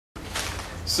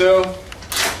So,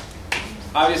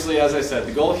 obviously, as I said,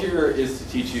 the goal here is to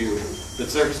teach you that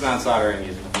surface mount soldering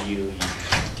is really,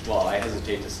 well, I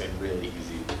hesitate to say really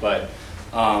easy, but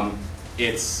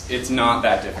it's not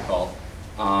that difficult.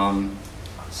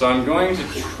 So I'm going to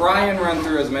try and run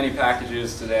through as many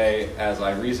packages today as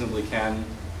I reasonably can.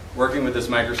 Working with this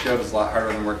microscope is a lot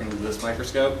harder than working with this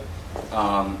microscope.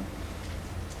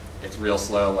 It's real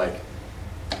slow,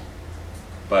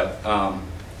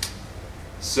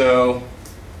 so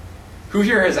who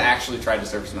here has actually tried to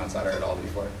surface mount solder at all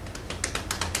before?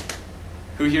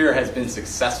 Who here has been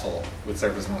successful with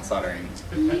surface mount soldering?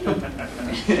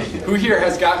 Who here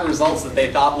has gotten results that they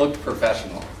thought looked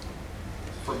professional?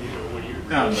 From you, what do you?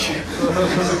 No.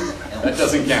 That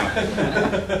doesn't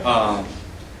count.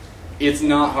 It's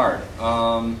not hard.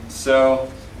 So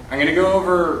I'm going to go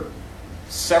over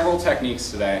several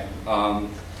techniques today.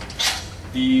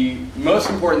 The most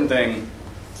important thing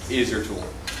is your tool.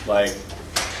 Like,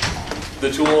 the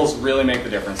tools really make the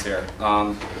difference here.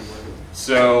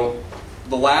 So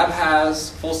the lab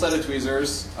has full set of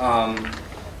tweezers.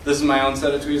 This is my own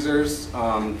set of tweezers.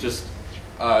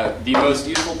 The most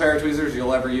useful pair of tweezers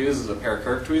you'll ever use is a pair of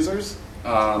curved tweezers.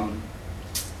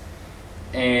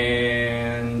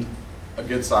 And a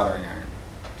good soldering iron.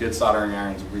 Good soldering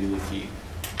iron is really key.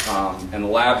 And the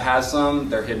lab has some,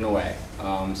 they're hidden away.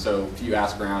 So if you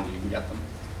ask around, you can get them.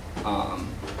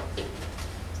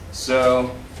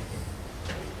 So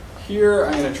here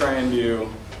I'm going to try and do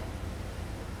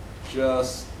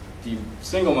just the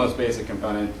single most basic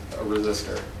component, a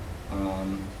resistor.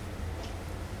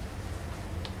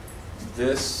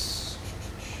 This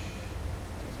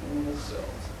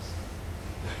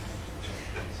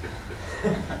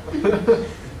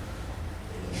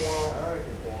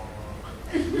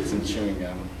some chewing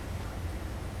gum.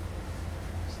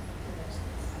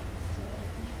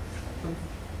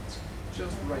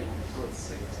 Just right. Let's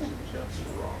say it's just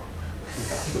wrong.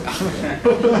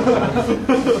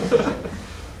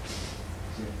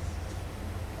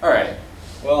 All right.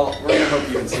 Well, we're going to hope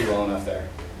you can see well enough there.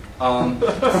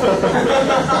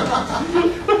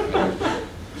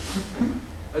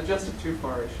 Adjust it too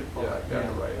far, it should fall back down to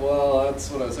right. Well, that's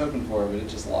what I was hoping for, but it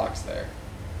just locks there.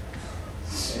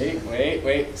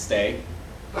 Wait, stay.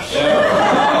 No.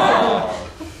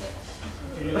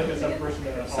 You need like a separation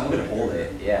that Someone hold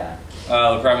it, yeah.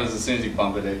 The problem is as soon as you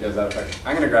bump it, it goes out of effect.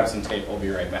 I'm going to grab some tape. We'll be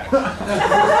right back.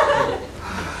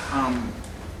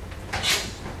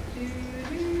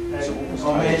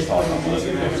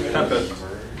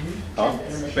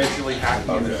 Basically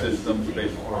hacking the systems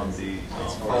based on the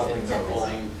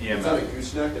EMF. It's not a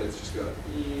gooseneck and it's just got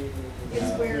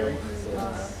It's where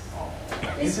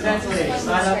Incidentally, the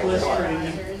sign-up list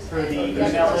for the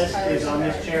email list is on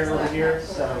this chair over here,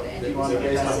 so if you want to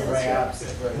get that right out.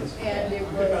 and it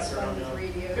was on the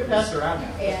radio. Could pass around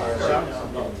now. It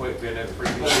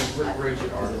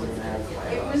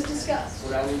was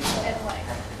discussed at length.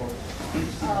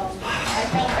 I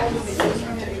found all the videos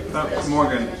from it.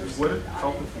 Morgan, would it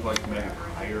help if you like made it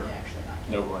higher?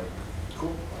 Nope. Like,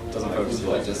 cool. Doesn't focus the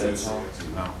light distance. No.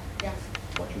 Yeah.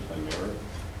 Watching my mirror.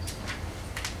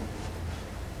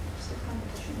 It's a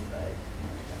competition, but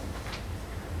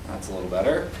That's a little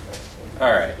better.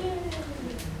 All right.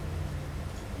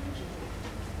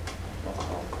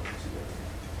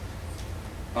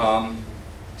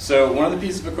 So one of the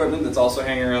pieces of equipment that's also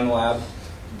hanging around the lab,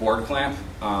 board clamp.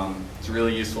 It's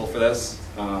really useful for this.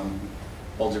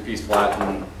 Hold your piece flat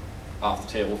and off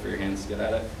the table for your hands to get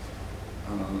at it.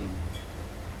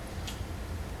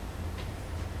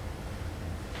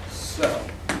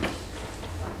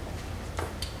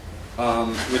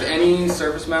 With any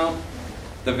surface mount,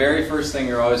 the very first thing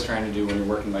you're always trying to do when you're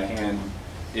working by hand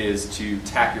is to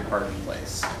tap your part in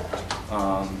place.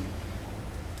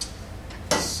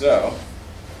 So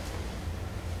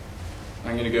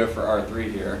I'm going to go for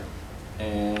R3 here,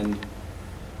 and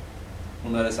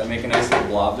you'll notice I make a nice little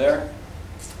blob there,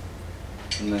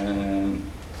 and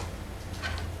then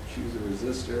choose a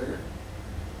resistor.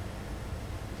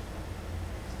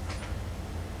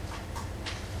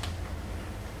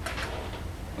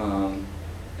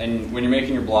 And when you're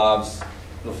making your blobs,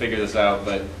 you'll figure this out,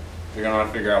 but you're going to want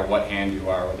to figure out what hand you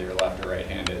are, whether you're left or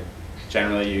right-handed.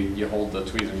 Generally, you hold the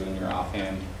tweezers in your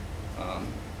offhand.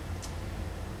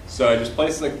 So I just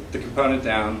place the component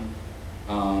down,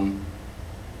 and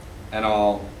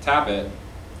I'll tap it,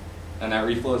 and that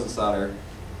reflows the solder.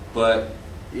 But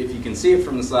if you can see it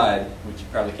from the side, which you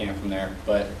probably can't from there,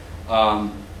 but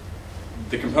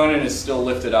the component is still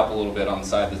lifted up a little bit on the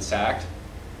side that's tacked.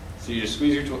 So you just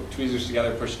squeeze your tweezers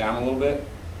together, push down a little bit,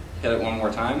 hit it one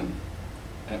more time,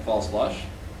 and it falls flush.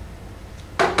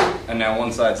 And now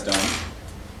one side's done.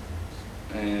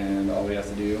 And all we have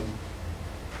to do.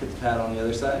 Put the pad on the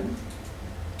other side.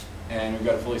 And we've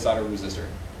got a fully soldered resistor.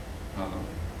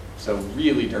 So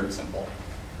really dirt simple.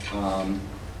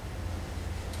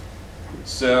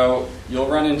 So you'll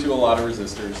run into a lot of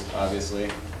resistors,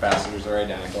 obviously. Capacitors are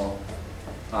identical.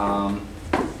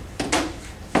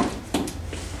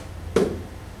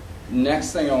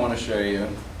 Next thing I want to show you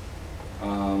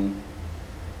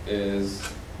is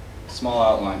a small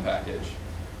outline package.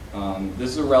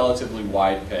 This is a relatively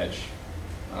wide pitch,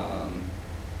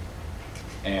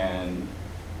 and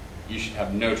you should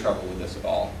have no trouble with this at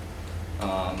all.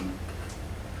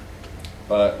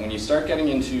 But when you start getting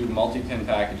into multi-pin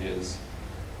packages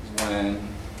is when you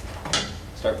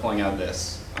start pulling out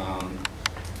this.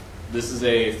 This is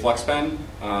a flex pen.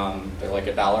 They're like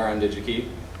 $1 on DigiKey.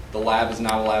 The lab is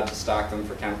not allowed to stock them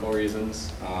for chemical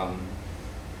reasons.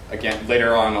 Again,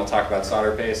 later on I'll talk about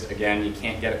solder paste. Again, you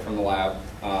can't get it from the lab,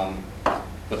 but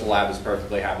the lab is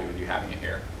perfectly happy with you having it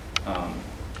here.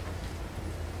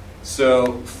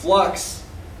 So flux,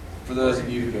 for those of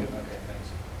you who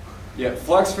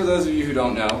flux, for those of you who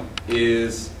don't know,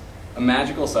 is a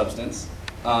magical substance.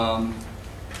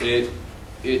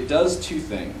 It does two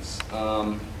things.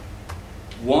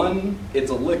 One, it's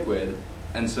a liquid,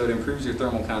 and so it improves your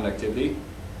thermal conductivity,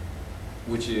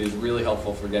 which is really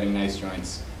helpful for getting nice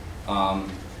joints.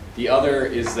 The other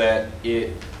is that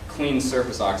it cleans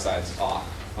surface oxides off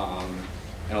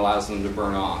and allows them to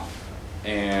burn off,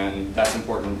 and that's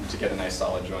important to get a nice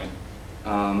solid joint.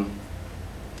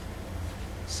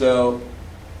 So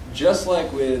just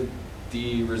like with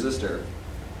the resistor,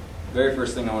 the very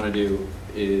first thing I want to do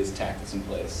is tack this in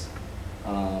place.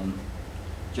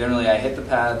 Generally I hit the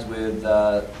pads with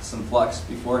some flux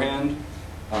beforehand.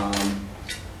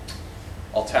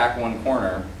 I'll tack one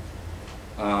corner.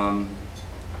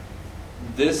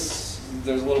 There's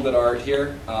a little bit of art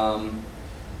here.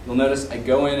 You'll notice I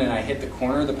go in and I hit the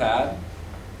corner of the pad,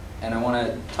 and I want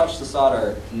to touch the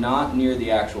solder not near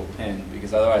the actual pin,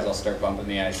 because otherwise I'll start bumping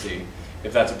the IC.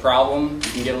 If that's a problem,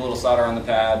 you can get a little solder on the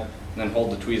pad and then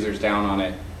hold the tweezers down on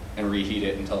it and reheat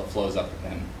it until it flows up the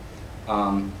pin.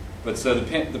 But so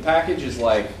the package is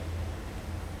like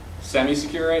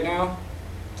semi-secure right now.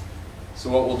 So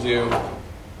what we'll do,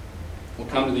 we'll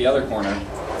come to the other corner,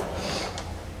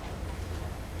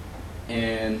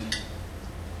 and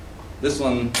this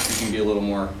one you can be a little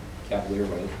more cavalier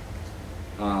with.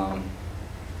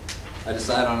 I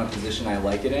decide on a position I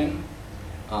like it in.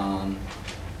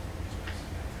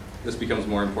 This becomes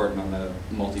more important on the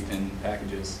multi-pin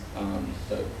packages,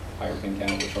 the higher pin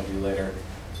count, which I'll do later.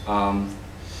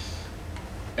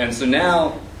 And so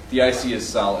now the IC is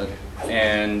solid,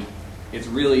 and it's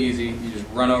really easy. You just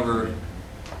run over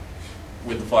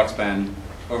with the flux pen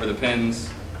over the pins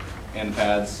and the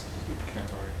pads.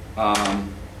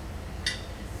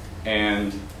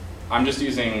 And I'm just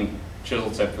using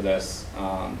chisel tip for this,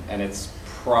 and it's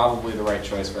probably the right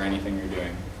choice for anything you're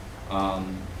doing.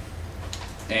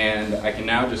 And I can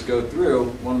now just go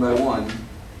through one by one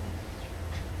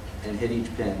and hit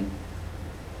each pin.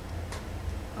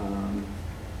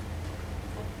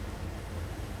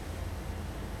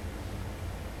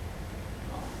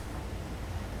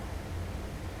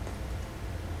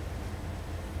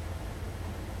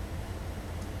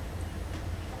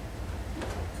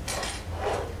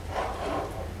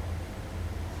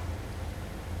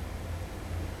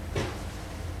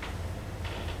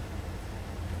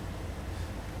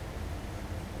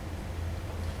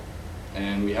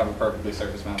 And we have a perfectly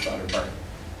surface mount soldered part.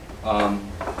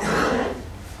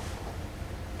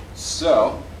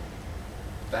 So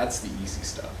that's the easy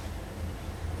stuff.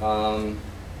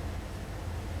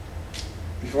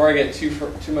 Before I get too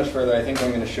much further, I think I'm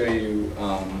going to show you.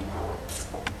 I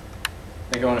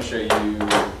think I want to show you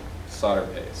solder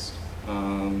paste.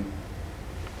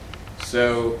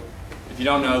 So if you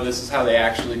don't know, this is how they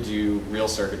actually do real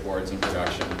circuit boards in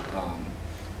production.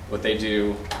 What they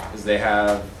do is they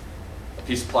have a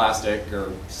piece of plastic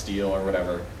or steel or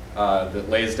whatever that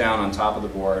lays down on top of the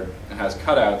board and has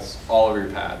cutouts all over your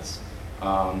pads.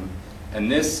 And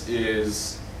this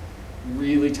is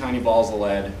really tiny balls of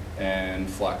lead and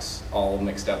flux all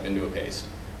mixed up into a paste.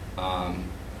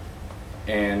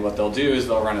 And what they'll do is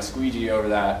they'll run a squeegee over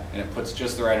that, and it puts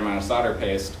just the right amount of solder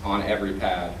paste on every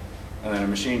pad. And then a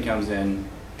machine comes in,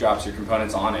 drops your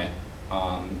components on it,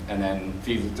 and then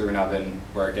feeds it through an oven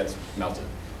where it gets melted.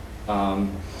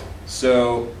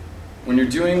 So when you're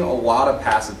doing a lot of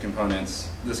passive components,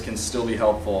 this can still be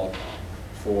helpful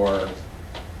for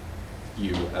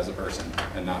you as a person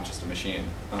and not just a machine.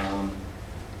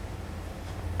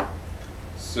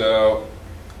 So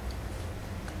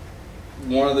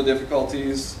one of the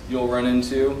difficulties you'll run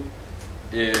into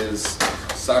is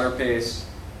solder paste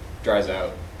dries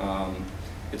out.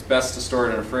 It's best to store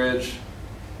it in a fridge.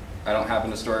 I don't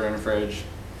happen to store it in a fridge.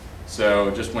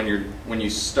 So just when you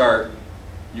start,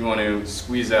 you want to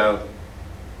squeeze out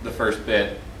the first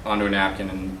bit onto a napkin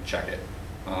and check it.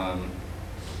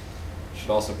 Should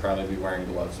also probably be wearing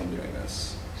gloves when doing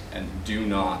this. And do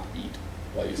not eat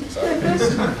while using solder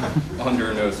paste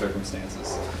under no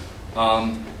circumstances.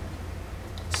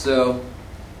 So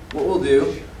what we'll do,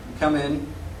 we'll come in,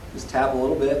 just tap a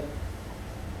little bit.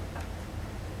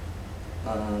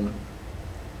 And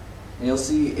you'll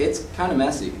see it's kind of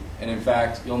messy. And in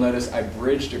fact, you'll notice I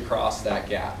bridged across that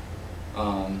gap.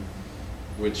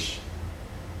 Which,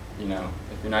 you know,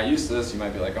 if you're not used to this, you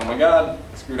might be like, oh my God,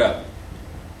 I screwed up.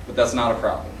 But that's not a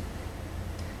problem.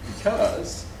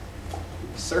 Because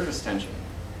surface tension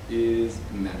is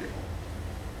magical.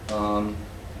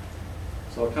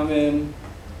 So I'll come in.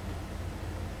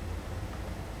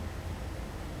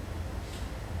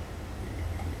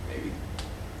 Maybe.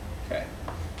 Okay.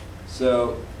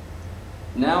 So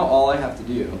now all I have to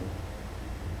do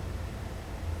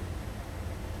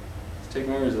is take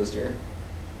my resistor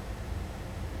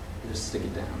and just stick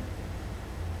it down.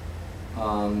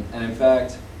 And in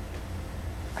fact,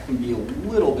 I can be a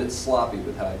little bit sloppy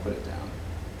with how I put it down.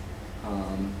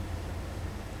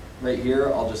 Right here,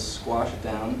 I'll just squash it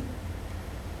down.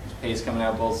 There's paste coming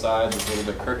out both sides, it's a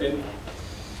little bit crooked.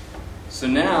 So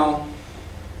now,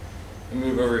 we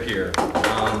move over here.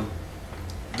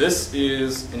 This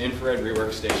is an infrared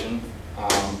rework station.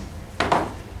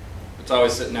 It's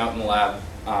always sitting out in the lab.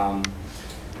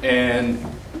 And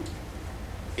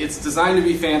it's designed to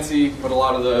be fancy, but a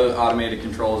lot of the automated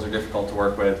controls are difficult to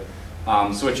work with.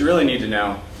 So what you really need to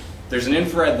know, there's an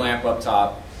infrared lamp up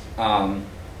top,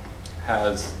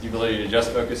 has the ability to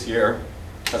just focus here,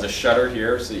 has a shutter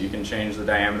here so that you can change the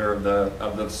diameter of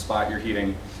the spot you're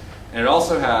heating. And it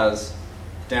also has,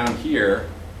 down here,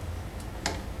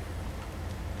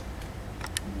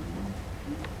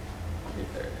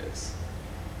 there it is.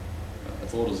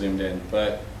 It's a little zoomed in,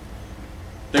 but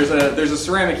there's a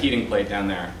ceramic heating plate down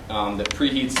there that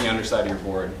preheats the underside of your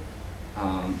board.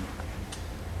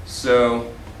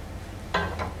 So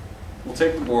we'll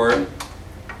take the board.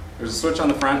 There's a switch on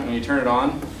the front. When you turn it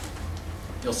on,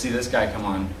 you'll see this guy come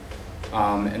on.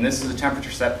 And this is a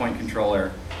temperature set point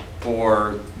controller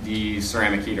for the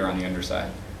ceramic heater on the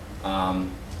underside. The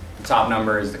top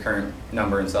number is the current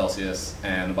number in Celsius,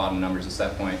 and the bottom number is the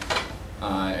set point.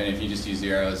 And if you just use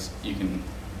the arrows, you can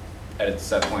edit the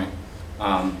set point.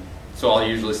 So I'll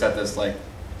usually set this like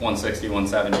 160,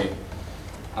 170.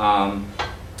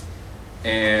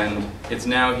 And it's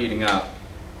now heating up.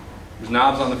 There's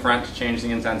knobs on the front to change the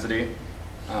intensity.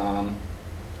 And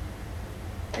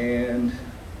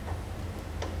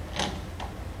what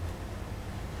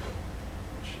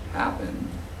should happen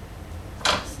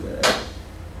is that,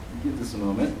 give this a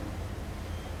moment.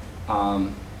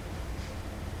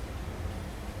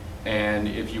 And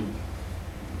if you,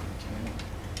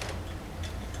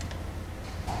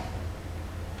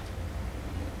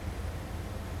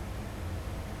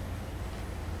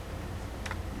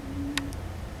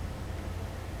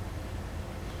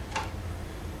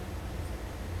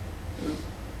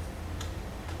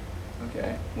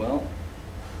 okay, well,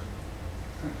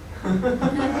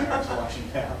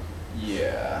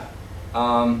 yeah.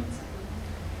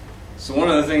 So one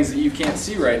of the things that you can't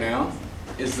see right now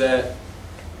is that,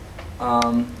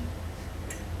 right,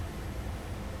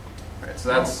 so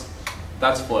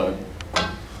that's flowed.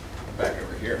 Back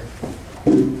over here.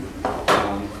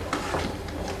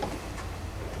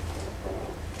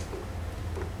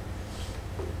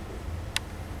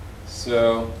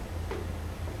 So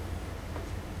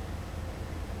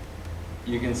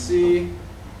you can see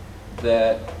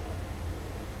that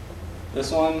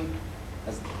this one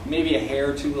has maybe a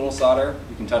hair too little solder.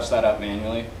 You can touch that up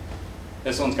manually.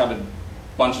 This one's got a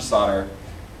bunch of solder,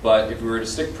 but if we were to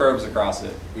stick probes across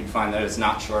it, we'd find that it's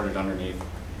not shorted underneath.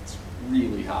 It's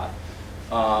really hot.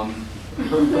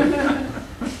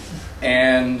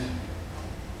 And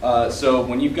so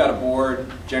when you've got a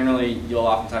board, generally you'll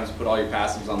oftentimes put all your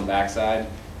passives on the backside.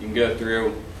 You can go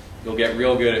through, you'll get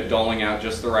real good at doling out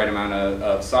just the right amount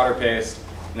of solder paste,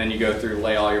 and then you go through,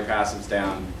 lay all your passives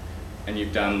down, and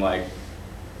you've done like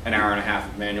an hour and a half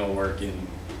of manual work in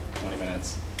 20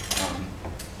 minutes.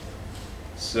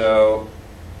 So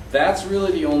that's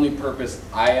really the only purpose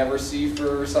I ever see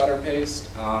for solder paste.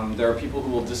 There are people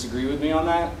who will disagree with me on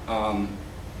that.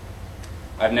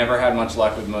 I've never had much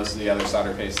luck with most of the other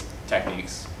solder paste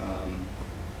techniques.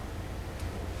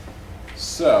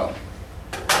 So,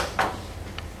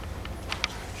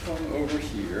 come over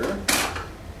here.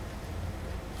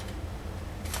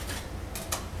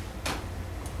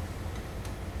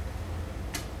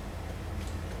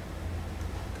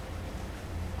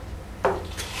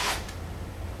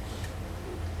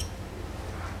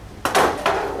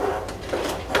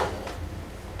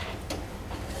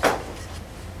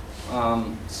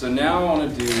 So now I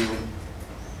want to do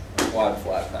a quad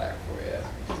flat pack for you.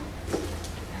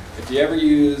 If you ever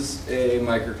use a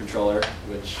microcontroller,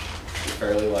 which you're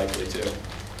fairly likely to,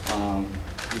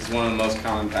 it's one of the most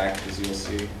common packages you'll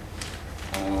see. If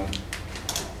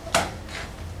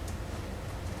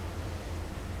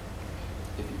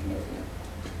you can open it.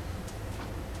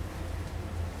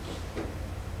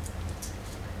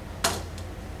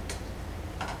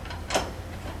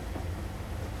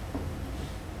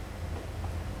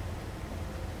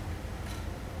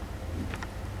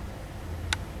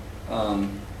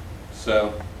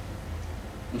 So,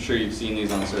 I'm sure you've seen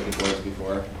these on circuit boards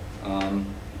before.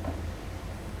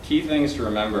 Key things to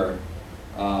remember.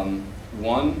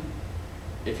 One,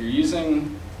 if you're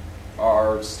using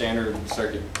our standard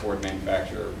circuit board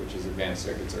manufacturer, which is Advanced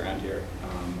Circuits around here,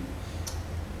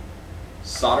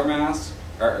 solder mask,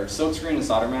 or silkscreen and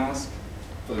solder mask,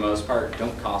 for the most part,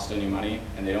 don't cost any money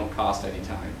and they don't cost any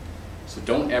time. So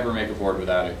don't ever make a board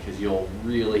without it, because you'll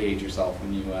really hate yourself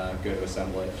when you go to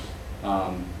assemble it.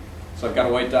 So I've got a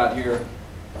white dot here,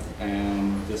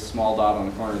 and this small dot on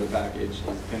the corner of the package is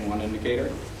the pin 1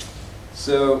 indicator.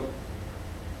 So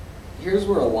here's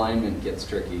where alignment gets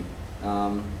tricky.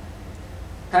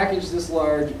 Package this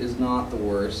large is not the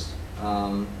worst,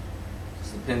 because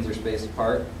the pins are spaced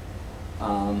apart.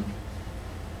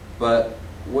 But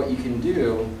what you can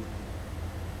do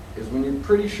is, when you're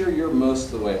pretty sure you're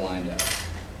most of the way lined up,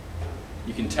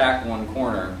 you can tack one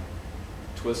corner,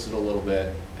 twist it a little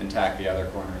bit, and tack the other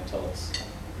corner until it's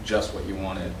just what you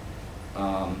wanted.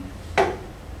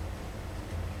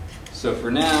 So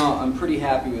for now, I'm pretty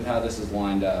happy with how this is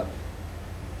lined up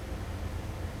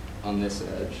on this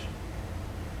edge.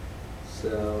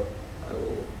 So I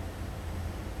will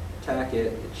tack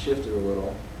it, it shifted a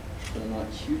little, but I'm not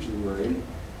hugely worried.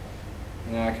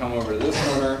 And now I come over to this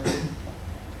corner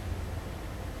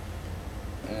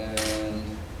and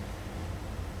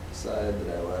decide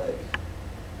that I like.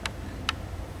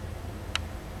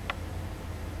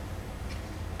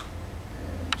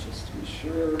 And just to be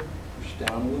sure, push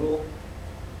down a little,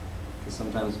 because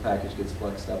sometimes the package gets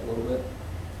flexed up a little bit.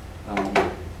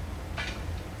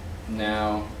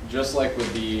 Now, just like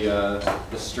with the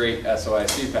straight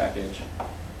SOIC package,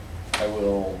 I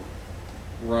will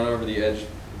run over the edge of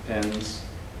the pins.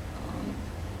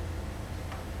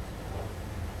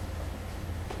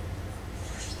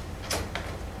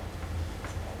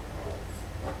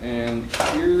 And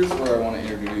here's where I want to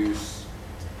introduce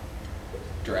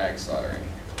drag soldering.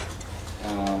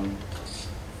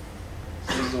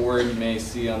 This is a word you may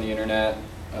see on the internet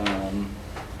and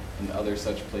other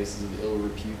such places of ill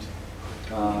repute.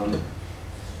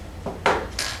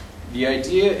 The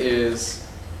idea is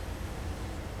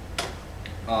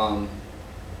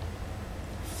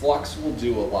flux will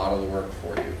do a lot of the work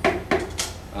for you.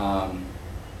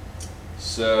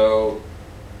 So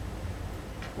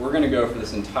we're going to go for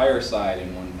this entire side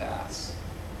in one pass.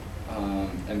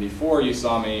 And before you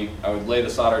saw me, I would lay the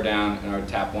solder down and I would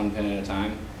tap one pin at a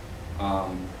time.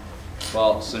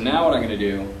 Well, so now what I'm going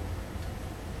to do,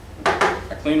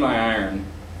 I clean my iron,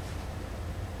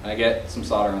 I get some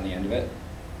solder on the end of it,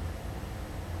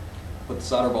 put the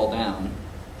solder ball down,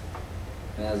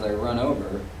 and as I run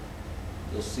over,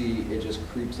 you'll see it just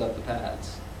creeps up the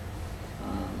pads.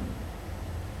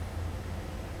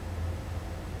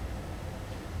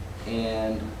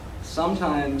 And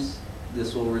sometimes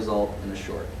this will result in a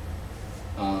short.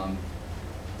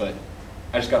 But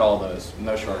I just got all those,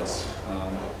 no shorts.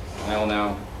 I will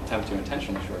now attempt to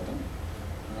intentionally short them.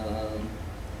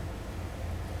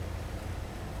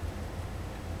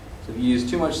 So if you use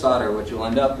too much solder, what you'll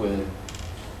end up with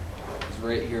is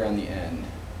right here on the end.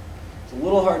 It's a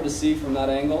little hard to see from that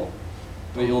angle,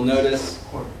 but you'll notice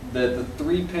that the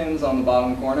 3 pins on the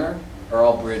bottom corner are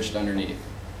all bridged underneath.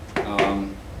 It's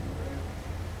kind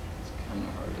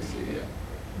of hard to see. Yeah.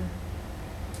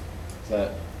 Is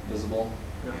that visible?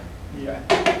 Yeah.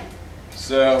 Okay.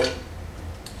 So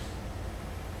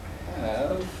I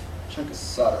have a chunk of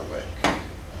solder wick.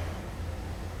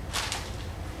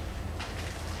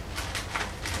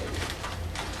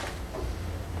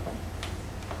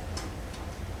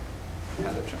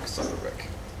 Another chunk of solder wick.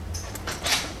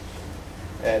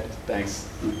 Ed, thanks.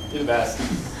 You're the best.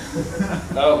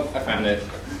 Oh, I found it.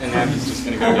 And now he's just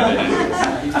going to go get it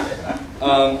anyways.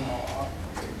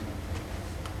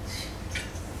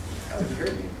 You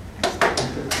heard me.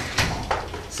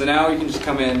 So now we can just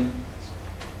come in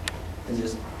and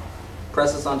just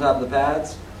press this on top of the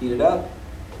pads, heat it up,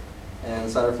 and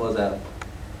the solder flows out.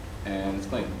 And it's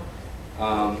clean.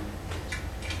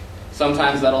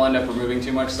 Sometimes that'll end up removing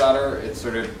too much solder. It's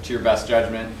sort of to your best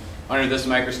judgment. Under this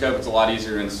microscope, it's a lot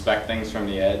easier to inspect things from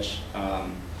the edge.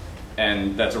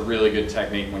 And that's a really good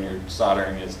technique when you're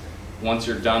soldering is once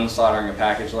you're done soldering a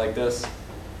package like this,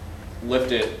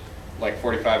 lift it like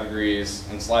 45 degrees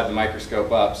and slide the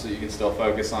microscope up so you can still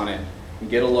focus on it and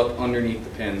get a look underneath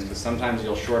the pins, because sometimes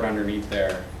you'll short underneath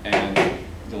there and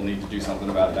you'll need to do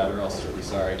something about that or else you'll be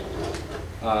sorry.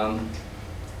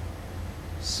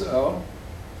 So,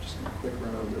 just a quick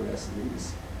run over the rest of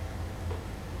these.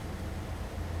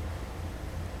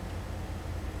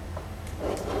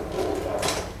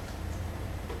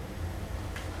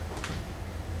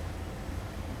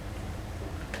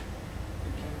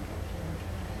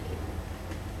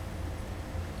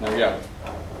 There we go.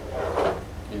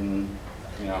 In,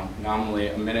 nominally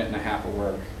a minute and a half of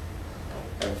work,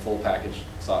 I have a full package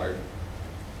soldered.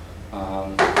 How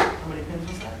many pins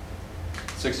was that?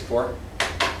 64.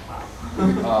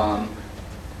 Wow.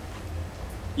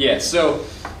 Yeah, so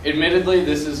admittedly,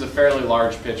 this is a fairly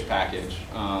large pitch package.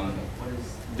 What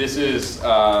is This is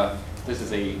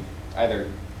a either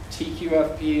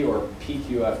TQFP or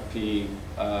PQFP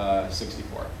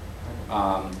 64.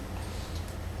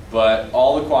 But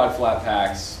all the quad flat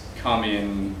packs come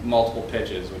in multiple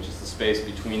pitches, which is the space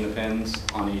between the pins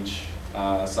on each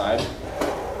side.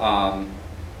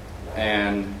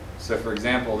 And so, for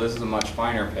example, this is a much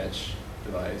finer pitch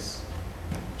device,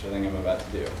 which I think I'm about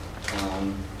to do.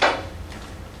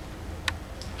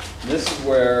 This is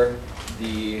where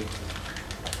the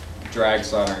drag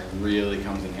soldering really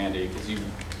comes in handy, because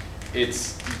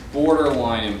it's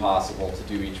borderline impossible to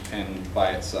do each pin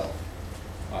by itself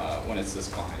when it's this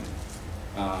fine.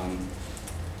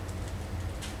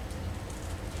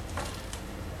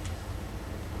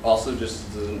 Also, just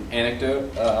as an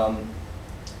anecdote,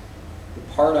 the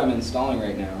part I'm installing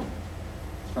right now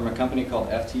is from a company called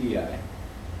FTDI.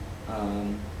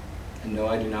 And no,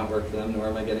 I do not work for them, nor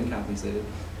am I getting compensated.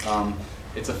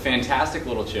 It's a fantastic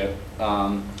little chip,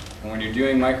 and when you're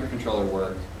doing microcontroller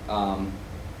work,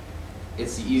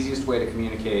 it's the easiest way to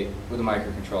communicate with a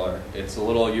microcontroller. It's a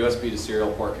little USB to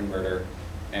serial port converter,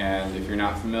 and if you're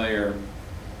not familiar,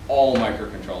 all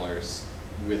microcontrollers,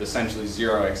 with essentially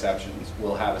 0 exceptions,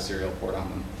 will have a serial port on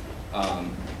them.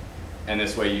 And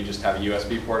this way you just have a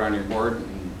USB port on your board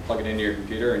and plug it into your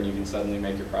computer, and you can suddenly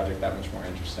make your project that much more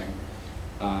interesting.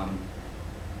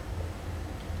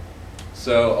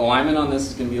 So alignment on this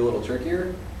is going to be a little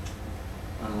trickier.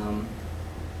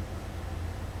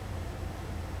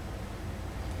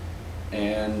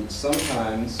 And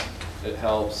sometimes it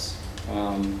helps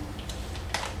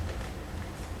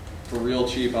for real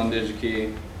cheap on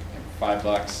DigiKey, like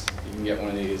 $5, you can get one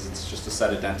of these. It's just a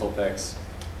set of dental picks.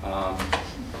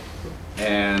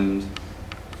 And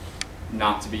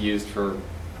not to be used for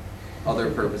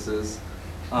other purposes.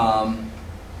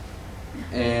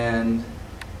 And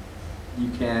you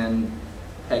can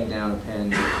peg down a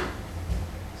pin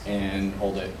and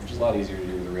hold it, which is a lot easier to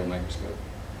do with a real microscope.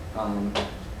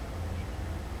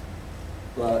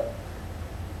 But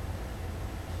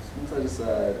once I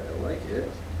decide I like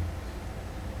it,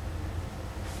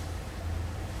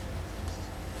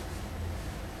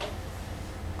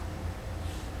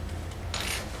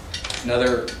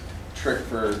 another trick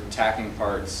for tacking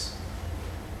parts,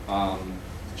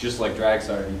 just like drag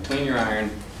soldering, you clean your iron,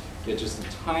 get just the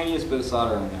tiniest bit of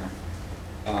solder in there.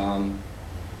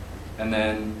 And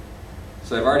then,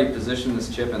 so I've already positioned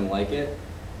this chip and like it,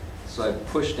 so I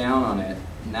push down on it,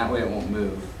 and that way it won't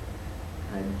move.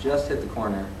 And I just hit the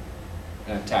corner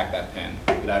and attack that pin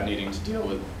without needing to deal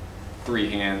with 3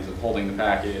 hands of holding the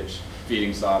package,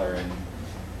 feeding solder, and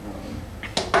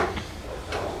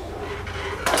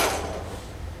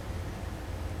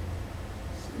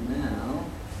now,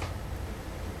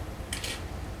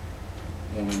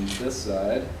 on this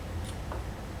side,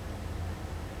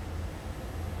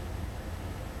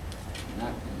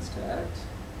 that pin's tacked.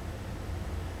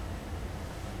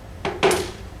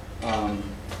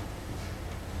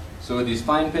 So with these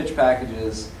fine pitch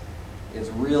packages, it's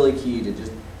really key to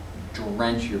just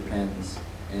drench your pins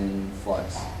in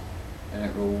flux, and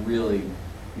it will really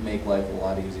make life a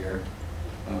lot easier.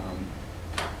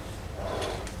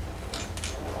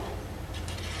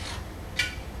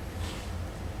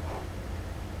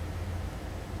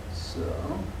 So,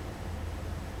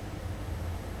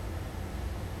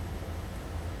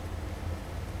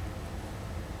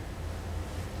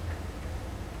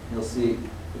 you'll see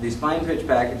with these fine pitch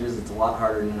packages, it's a lot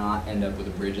harder to not end up with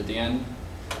a bridge at the end.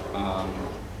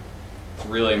 It's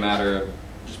really a matter of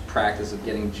just practice of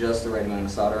getting just the right amount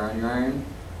of solder on your iron.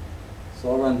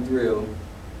 So I'll run through,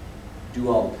 do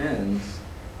all the pins.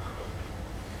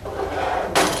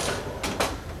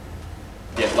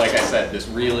 Yeah, like I said, this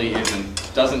really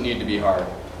doesn't need to be hard.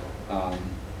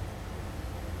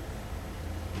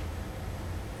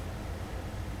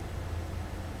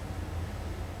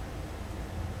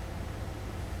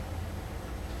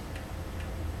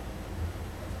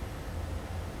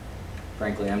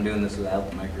 frankly, I'm doing this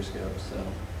without the microscope, so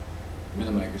with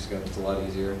a microscope it's a lot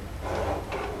easier.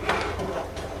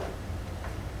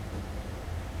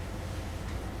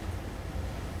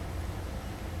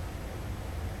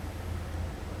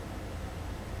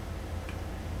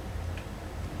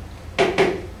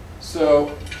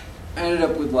 So I ended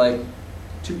up with like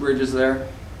 2 bridges there.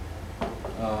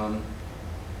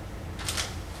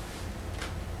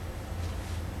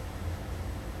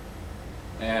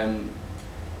 And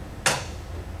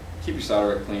keep your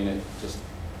solder clean, it just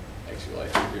makes your life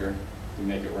easier. You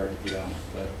make it work if you don't.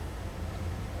 But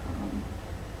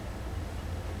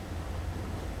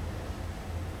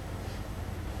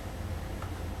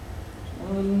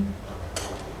one.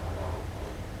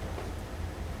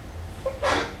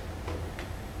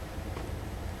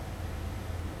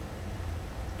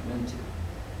 And 2.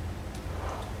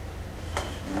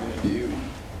 I'm going to do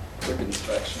quick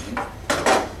inspection.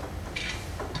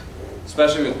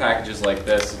 Especially with packages like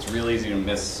this, it's real easy to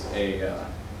miss a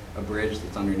bridge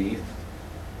that's underneath.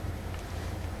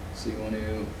 So you want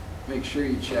to make sure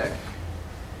you check.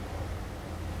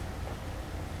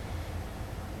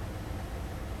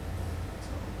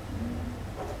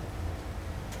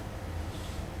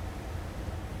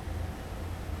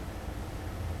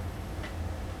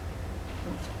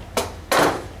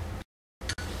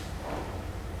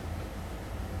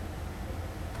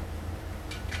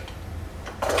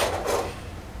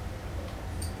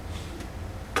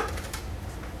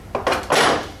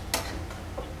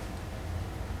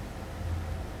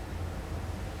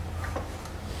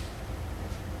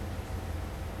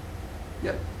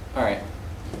 Yep. All right.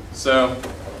 So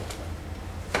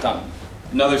done.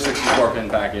 Another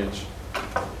 64-pin package.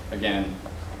 Again,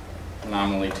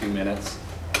 nominally 2 minutes.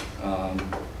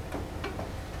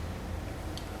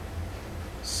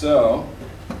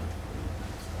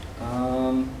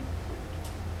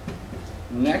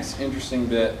 Next interesting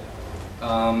bit.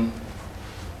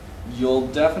 You'll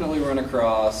definitely run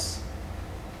across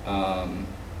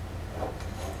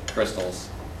crystals,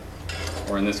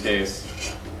 or in this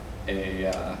case,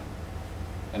 an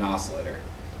oscillator.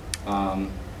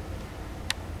 And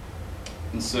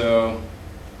so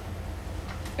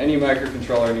any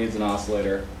microcontroller needs an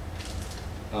oscillator.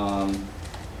 You'll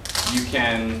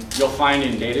find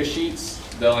in data sheets,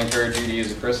 they'll encourage you to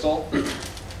use a crystal.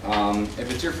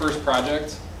 If it's your first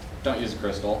project, don't use a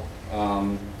crystal.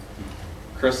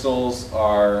 Crystals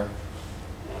are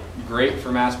great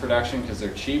for mass production because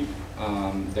they're cheap.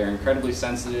 They're incredibly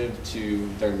sensitive to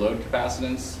their load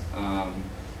capacitance.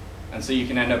 And so you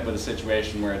can end up with a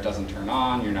situation where it doesn't turn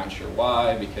on, you're not sure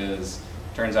why, because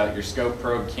it turns out your scope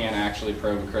probe can't actually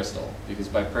probe a crystal, because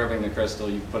by probing the crystal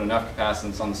you've put enough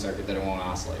capacitance on the circuit that it won't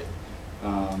oscillate.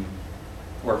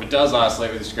 Or if it does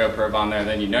oscillate with your scope probe on there,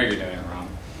 then you know you're doing it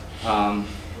wrong.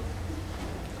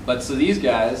 But so these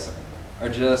guys are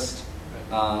just,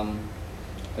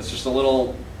 it's just a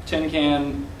little tin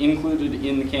can included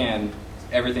in the can,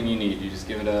 everything you need. You just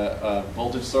give it a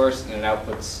voltage source and it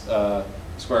outputs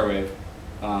square wave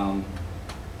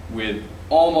with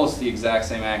almost the exact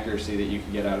same accuracy that you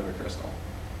can get out of a crystal.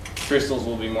 Crystals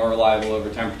will be more reliable over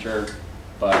temperature,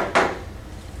 but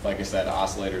like I said,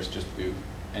 oscillators just boot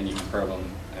and you can probe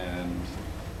them and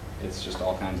it's just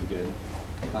all kinds of good.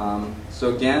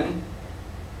 So again,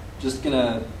 just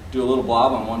gonna do a little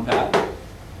blob on one pad.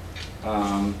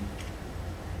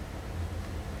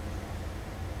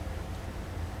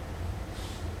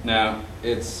 Now,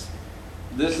 this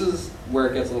is where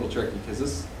it gets a little tricky because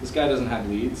this guy doesn't have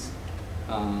leads.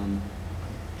 So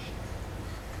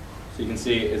you can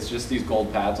see it's just these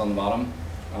gold pads on the bottom.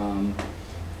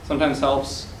 Sometimes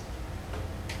helps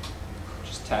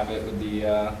just tap it with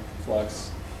the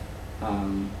flux.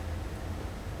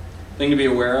 Thing to be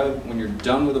aware of, when you're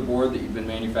done with a board that you've been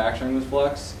manufacturing with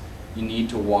flux, you need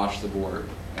to wash the board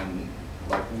and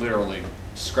like literally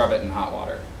scrub it in hot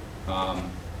water.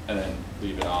 And then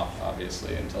leave it off,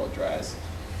 obviously, until it dries.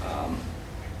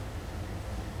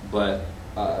 But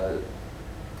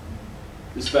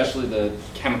especially the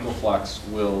chemical flux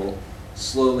will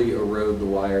slowly erode the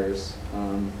wires,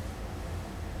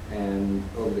 and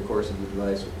over the course of the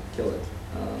device will kill it.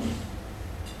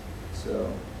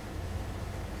 So.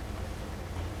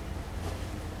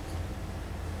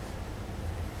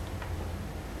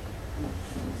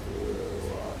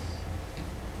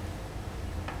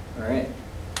 All right.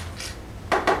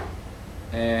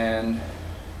 And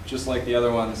just like the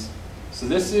other ones, so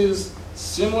this is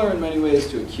similar in many ways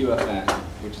to a QFN,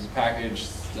 which is a package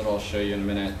that I'll show you in a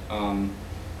minute.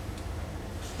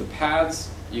 The pads,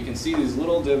 you can see these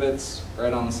little divots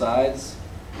right on the sides.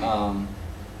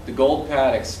 The gold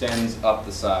pad extends up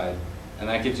the side, and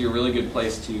that gives you a really good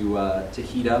place to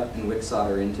heat up and wick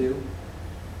solder into.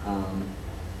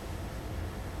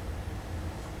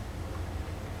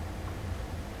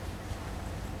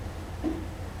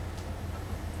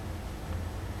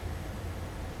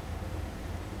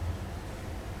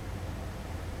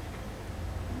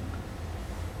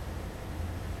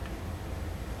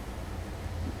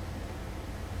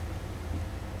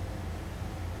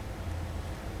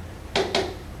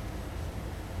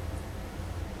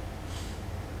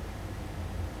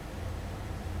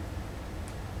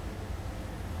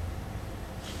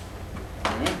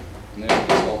 And there's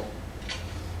the hole.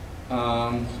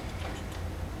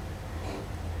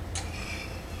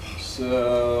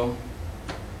 So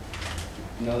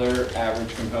another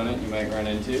average component you might run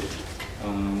into,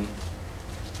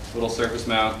 little surface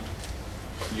mount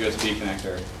USB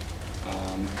connector.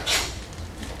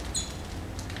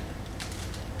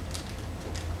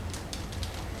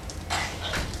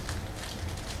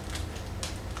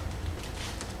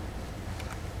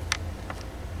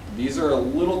 These are a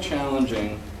little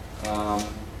challenging.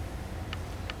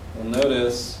 You'll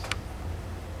notice,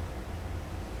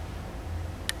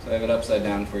 so I have it upside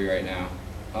down for you right now.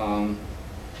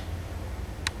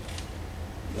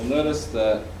 You'll notice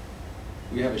that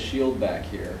we have a shield back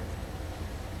here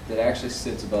that actually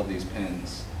sits above these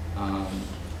pins.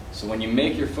 So when you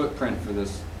make your footprint for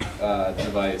this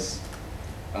device,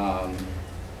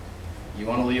 you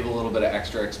want to leave a little bit of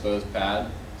extra exposed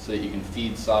pad so that you can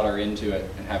feed solder into it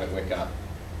and have it wick up.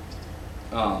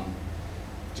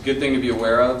 It's a good thing to be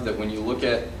aware of that when you look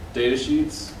at data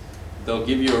sheets, they'll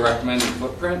give you a recommended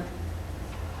footprint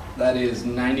that is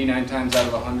 99 times out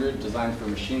of 100 designed for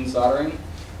machine soldering,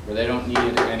 where they don't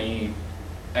need any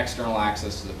external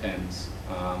access to the pins.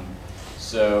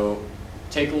 So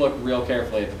take a look real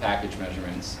carefully at the package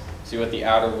measurements. See what the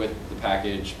outer width of the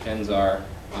package pins are,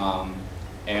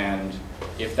 and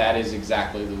if that is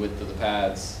exactly the width of the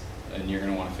pads, then you're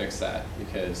going to want to fix that,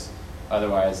 because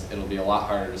otherwise it'll be a lot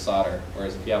harder to solder.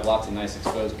 Whereas if you have lots of nice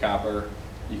exposed copper,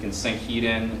 you can sink heat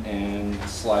in and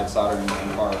slide solder in from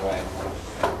far away.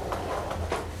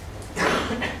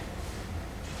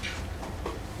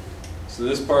 So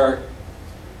this part,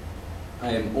 I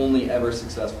am only ever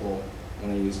successful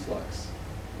when I use flux.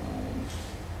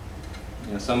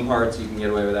 You know, some parts you can get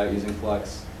away without using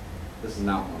flux. This is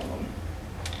not one of them.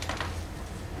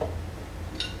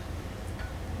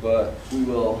 But we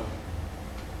will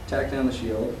tack down the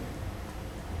shield.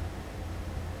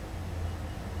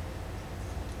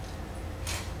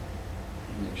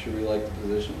 Make sure we like the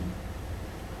position.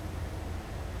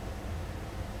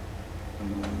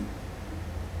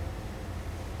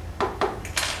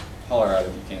 Holler out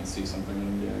if you can't see something that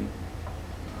I'm doing.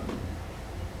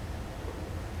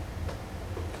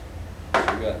 So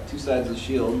we've got two sides of the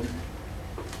shield,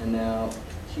 and now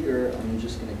here I'm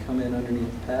just going to come in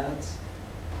underneath the pads,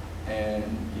 and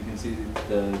you can see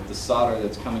the solder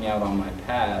that's coming out on my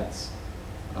pads,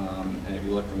 and if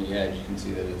you look from the edge you can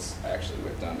see that it's actually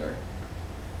wicked under.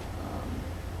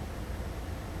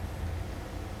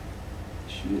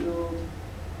 Shield.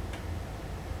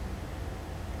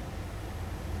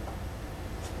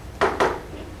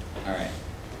 Alright.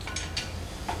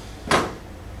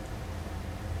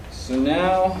 So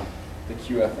now the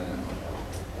QFN.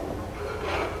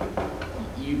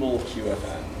 The evil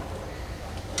QFN.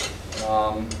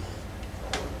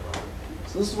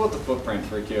 So this is what the footprint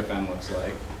for a QFN looks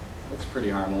like. Looks pretty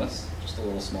harmless, just a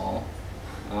little small.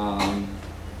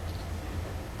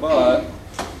 But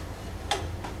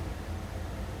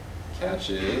catch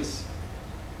is,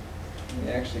 when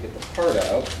we actually get the part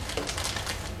out,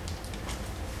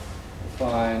 we'll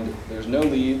find there's no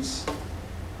leads,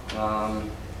 and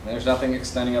there's nothing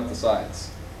extending up the sides.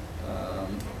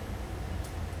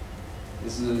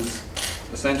 This is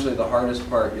essentially the hardest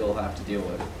part you'll have to deal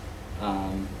with.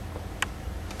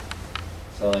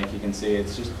 So like you can see,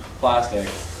 it's just plastic,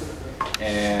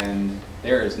 and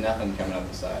there is nothing coming up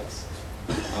the sides.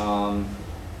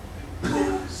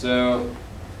 So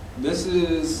this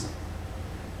is,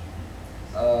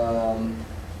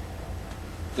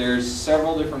 there's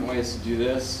several different ways to do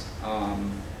this.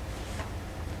 I'm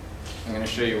going to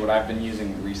show you what I've been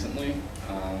using recently.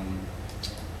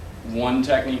 One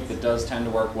technique that does tend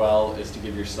to work well is to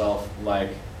give yourself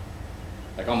like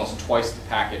almost twice the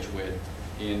package width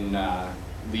in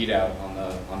lead out on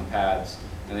the pads,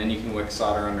 and then you can wick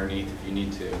solder underneath if you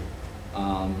need to.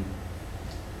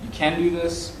 You can do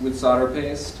this with solder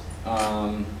paste.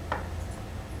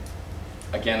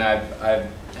 Again, I've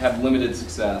had limited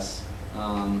success,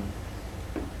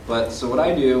 but so what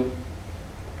I do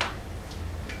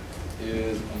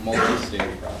is a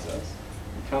multi-stage process.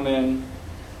 We come in,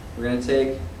 we're going to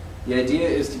take The idea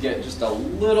is to get just a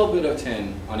little bit of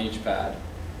tin on each pad,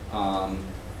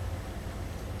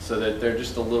 so that they're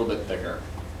just a little bit thicker.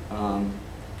 And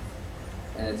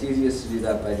it's easiest to do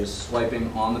that by just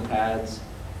swiping on the pads,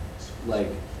 like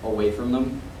away from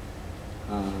them.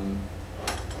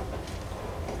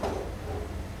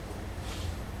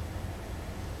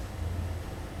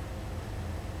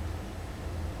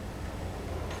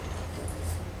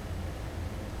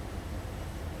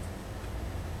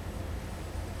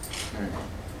 Alright.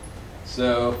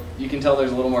 So you can tell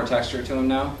there's a little more texture to them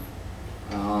now.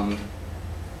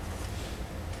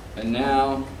 And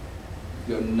now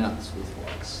go nuts with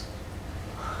flux.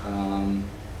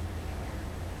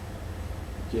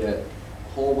 Get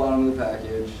whole bottom of the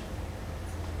package.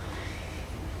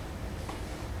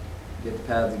 Get the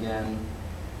pads again.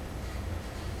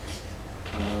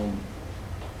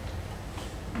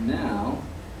 Now,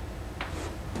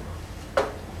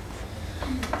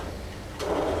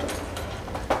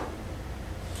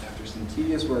 after some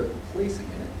tedious work placing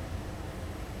it,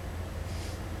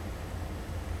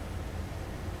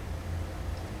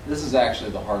 this is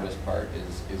actually the hardest part,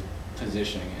 is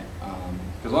positioning it.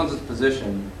 Because once it's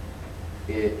positioned,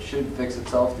 it should fix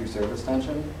itself through surface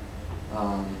tension.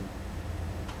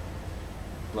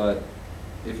 But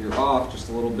if you're off just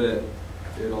a little bit,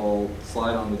 it'll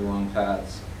slide onto the wrong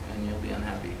pads and you'll be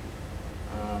unhappy.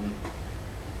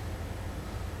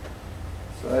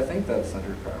 So I think that's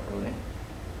centered properly.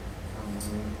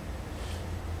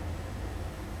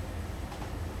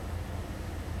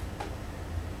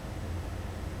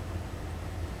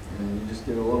 And you just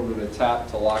give it a little bit of a tap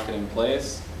to lock it in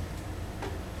place.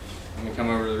 And we come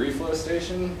over to the reflow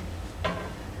station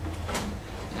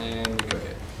and we cook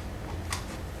it.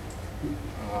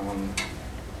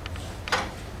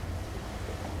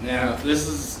 Now this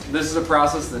is a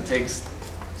process that takes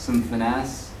some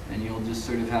finesse, and you'll just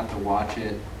sort of have to watch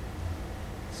it,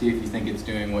 see if you think it's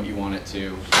doing what you want it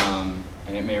to, and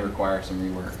it may require some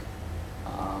rework.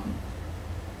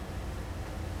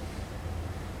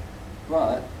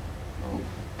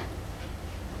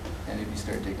 And if you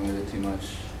start taking with it too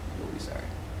much, you'll be sorry,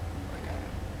 like I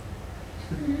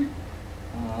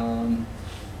am.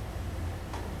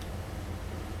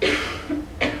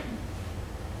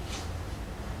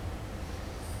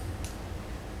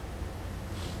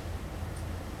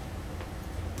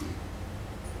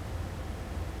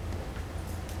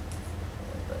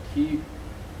 Heat.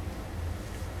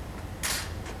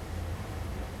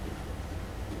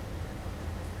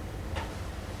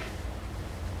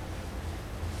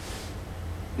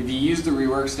 If you use the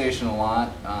rework station a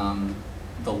lot,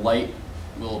 the light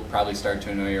will probably start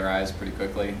to annoy your eyes pretty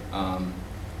quickly.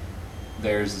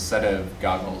 There's a set of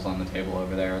goggles on the table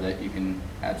over there that you can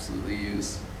absolutely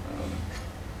use.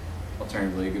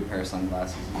 Alternatively, a good pair of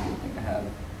sunglasses is a good thing to have.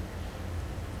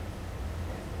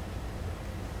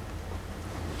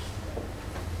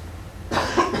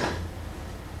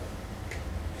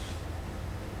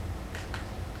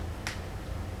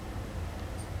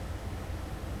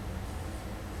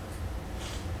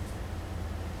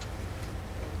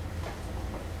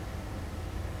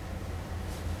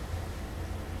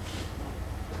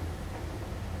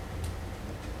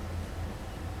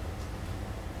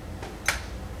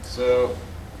 So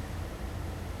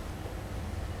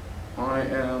I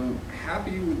am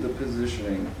happy with the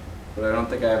positioning, but I don't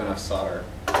think I have enough solder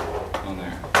on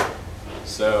there.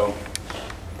 So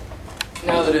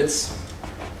now that it's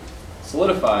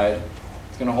solidified,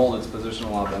 it's going to hold its position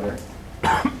a lot better.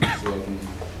 So it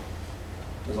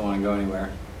doesn't want to go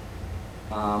anywhere.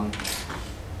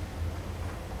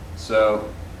 So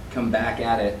come back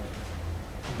at it.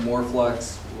 More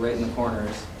flux right in the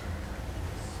corners.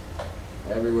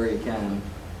 Everywhere you can.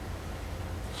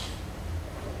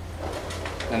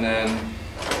 And then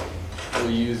we'll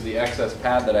use the excess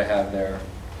pad that I have there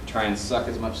to try and suck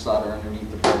as much solder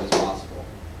underneath the part as possible.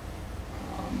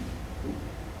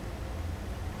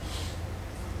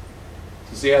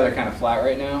 So see how they're kind of flat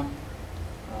right now?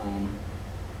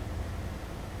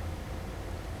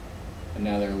 And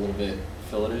now they're a little bit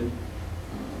filleted.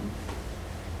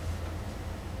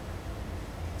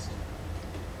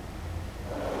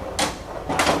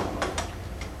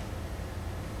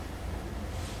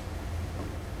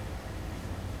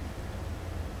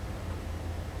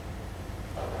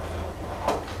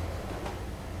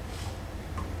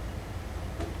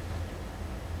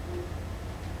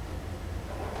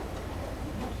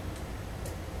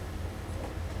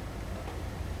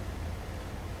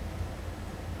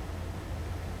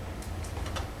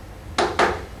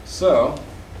 So,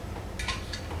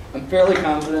 I'm fairly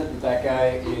confident that that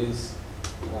guy is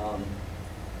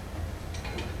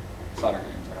solder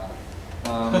irons are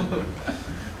hot.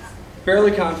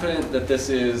 fairly confident that this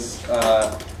is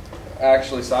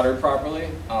actually soldered properly.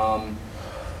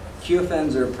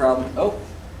 QFNs are a problem. Oh,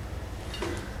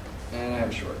 And I have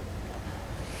a short.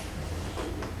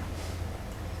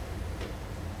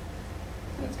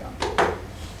 It's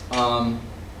gone.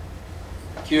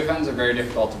 QFNs are very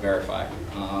difficult to verify.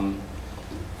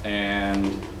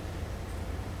 And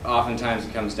oftentimes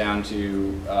it comes down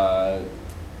to,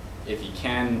 if you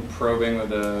can, probing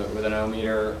with an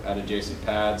O-meter at adjacent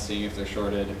pads, seeing if they're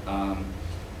shorted.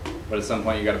 But at some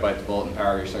point you got to bite the bullet and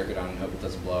power your circuit on and hope it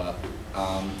doesn't blow up.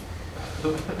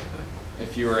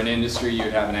 If you were in industry,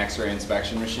 you'd have an X-ray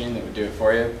inspection machine that would do it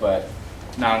for you, but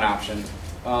not an option.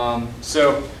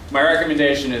 So my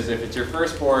recommendation is, if it's your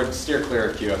first board, steer clear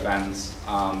of QFNs.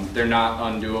 They're not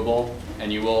undoable,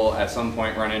 and you will at some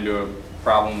point run into a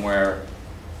problem where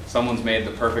someone's made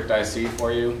the perfect IC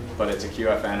for you, but it's a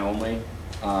QFN only.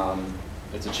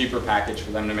 It's a cheaper package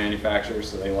for them to manufacture,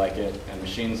 so they like it, and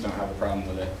machines don't have a problem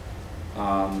with it.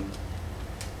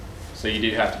 So you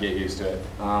do have to get used to it.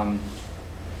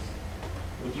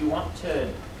 Would you want to,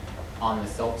 on the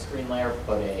silk screen layer,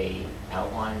 put a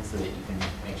outline so that you can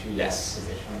make sure you have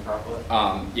positioning properly?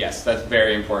 Yes, that's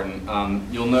very important.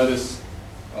 You'll notice,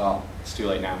 well, it's too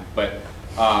late now, but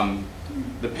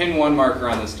the pin 1 marker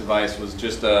on this device was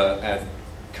just a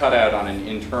cutout on an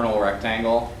internal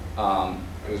rectangle.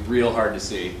 It was real hard to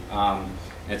see.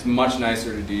 It's much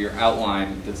nicer to do your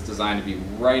outline that's designed to be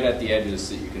right at the edges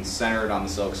so that you can center it on the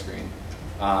silk screen.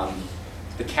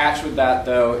 The catch with that,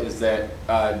 though, is that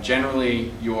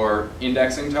generally your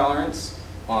indexing tolerance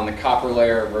on the copper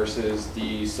layer versus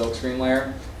the silkscreen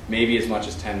layer may be as much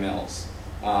as 10 mils,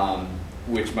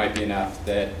 which might be enough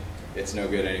that it's no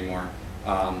good anymore.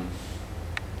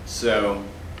 So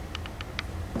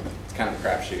it's kind of a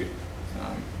crapshoot.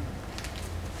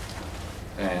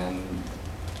 And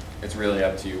it's really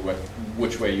up to you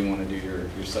which way you want to do your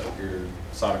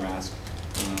solder mask.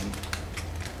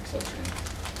 Silkscreen.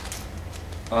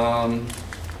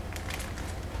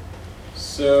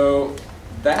 So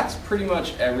that's pretty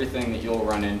much everything that you'll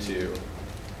run into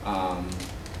for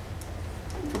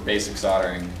basic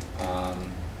soldering.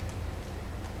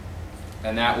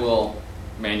 And that will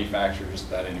manufacture just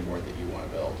about any board that you want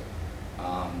to build.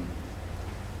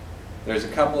 There's a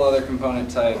couple other component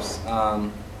types.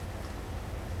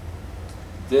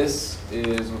 This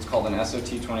is what's called an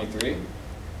SOT23.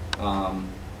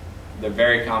 They're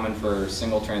very common for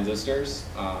single transistors.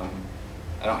 I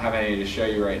don't have any to show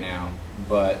you right now,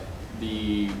 but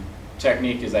the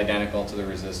technique is identical to the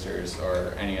resistors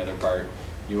or any other part.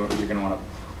 You're going to want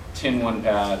to tin one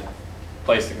pad,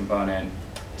 place the component,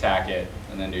 tack it,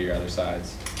 and then do your other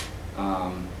sides.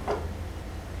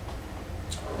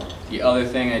 The other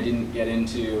thing I didn't get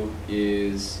into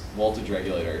is voltage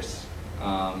regulators.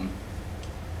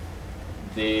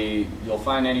 You'll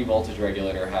find any voltage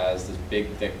regulator has this big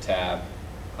thick tab,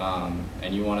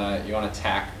 and you want to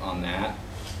tack on that,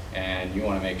 and you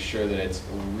want to make sure that it's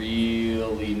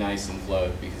really nice and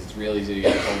flowed, because it's real easy to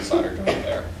get a cold solder joint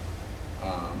there.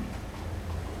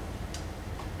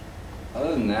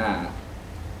 Other than that,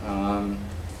 I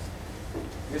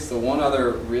guess the one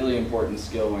other really important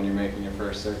skill when you're making your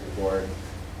first circuit board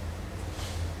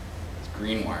is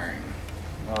green wiring.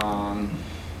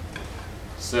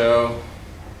 So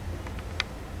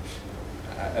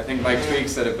I think Mike Tweak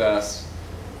said it best.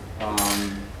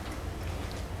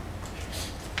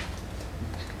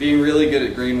 Being really good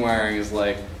at green wiring is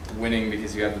like winning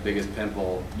because you have the biggest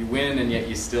pimple. You win and yet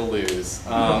you still lose.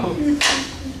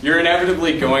 You're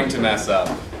inevitably going to mess up.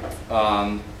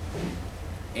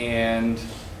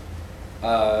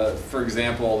 For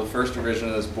example, the first revision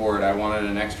of this board, I wanted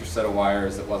an extra set of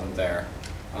wires that wasn't there.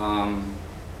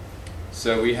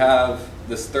 So we have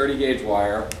this 30 gauge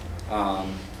wire.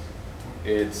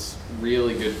 It's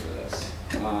really good for this.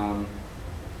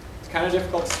 It's kind of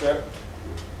difficult to strip,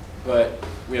 but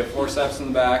we have forceps in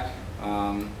the back,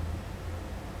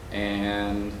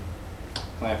 and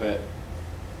clamp it.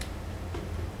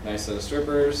 Nice set of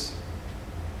strippers,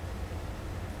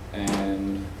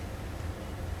 and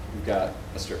we've got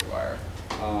a strip wire.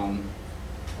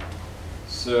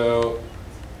 So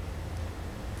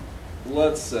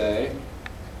let's say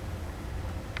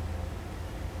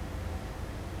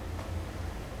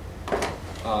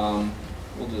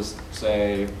we'll just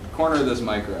say the corner of this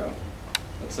micro.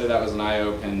 Let's say that was an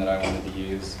I/O pin that I wanted to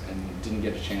use and didn't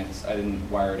get a chance. I didn't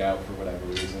wire it out for whatever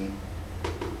reason.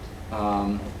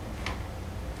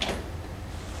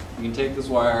 You can take this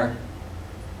wire,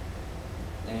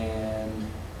 and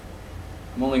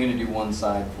I'm only going to do one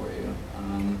side for you.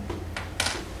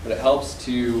 But it helps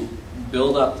to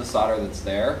build up the solder that's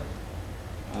there.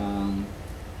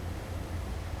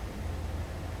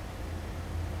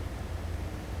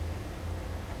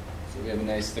 have a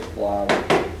nice thick blob.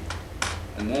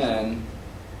 And then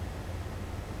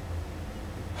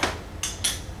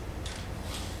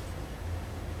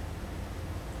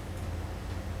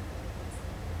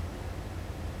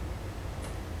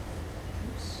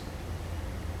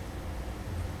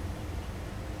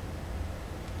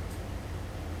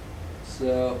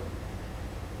so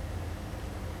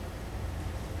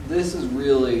this is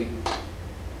really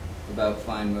about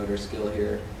fine motor skill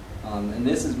here. And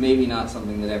this is maybe not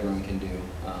something that everyone can do.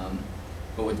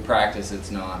 But with practice, it's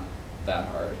not that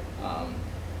hard.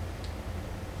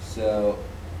 So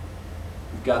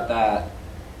we've got that.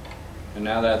 And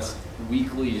now that's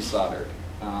weakly soldered.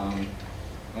 And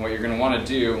what you're going to want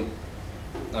to do,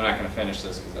 I'm not going to finish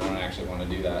this because I don't actually want to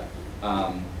do that.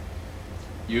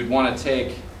 You'd want to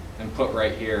take and put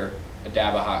right here a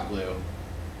dab of hot glue.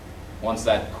 Once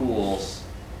that cools,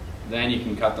 then you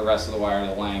can cut the rest of the wire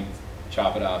to length,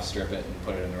 chop it off, strip it, and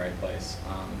put it in the right place.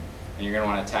 And you're going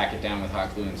to want to tack it down with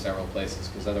hot glue in several places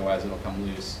because otherwise it'll come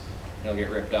loose. It'll get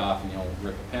ripped off and you'll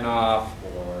rip a pin off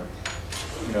or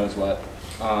who knows what.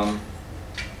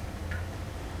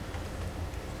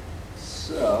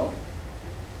 So,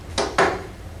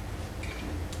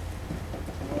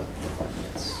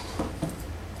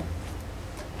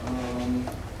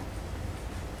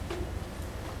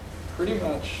 pretty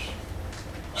much,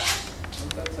 I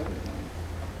think that's everything.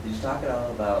 Did you talk at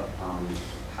all about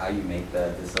how you make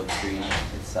the silk screen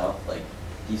itself? Like,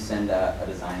 do you send a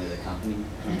design to the company?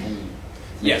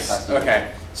 Yes.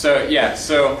 Okay. So yeah.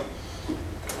 So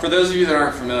for those of you that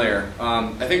aren't familiar,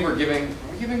 I think are we giving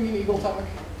an Eagle talk?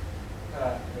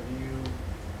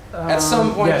 At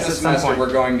some point in the semester,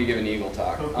 we're going to give an Eagle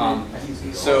talk.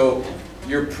 So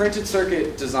your printed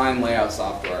circuit design layout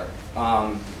software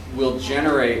will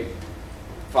generate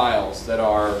files that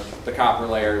are the copper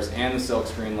layers and the silk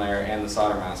screen layer and the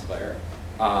solder mask layer.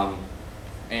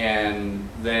 And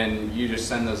then you just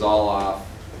send those all off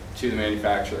to the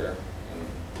manufacturer and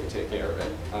they take care of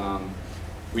it.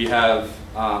 We have,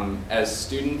 as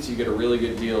students, you get a really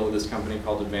good deal with this company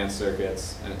called Advanced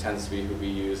Circuits, and it tends to be who we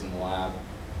use in the lab.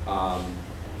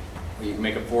 You can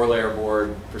make a 4-layer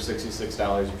board for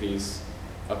 $66 a piece,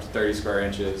 up to 30 square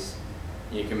inches.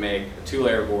 You can make a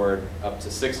 2-layer board up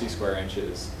to 60 square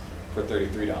inches for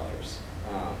 $33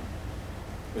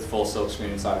 with full silk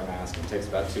screen and solder mask. It takes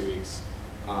about 2 weeks.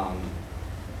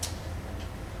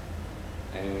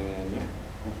 And yeah.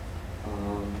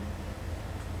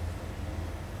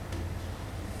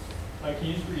 Can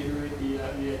you just reiterate the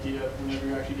idea of whenever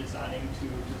you're actually designing to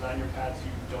design your pads,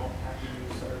 you don't have to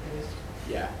use solder paste?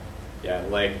 Yeah,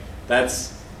 like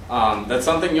that's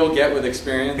something you'll get with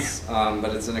experience,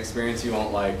 but it's an experience you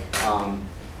won't like.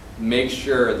 Make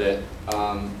sure that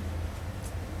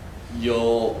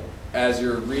as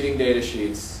you're reading data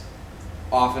sheets,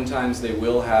 oftentimes they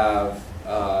will have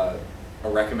a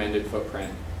recommended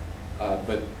footprint,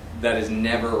 but that is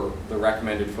never the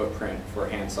recommended footprint for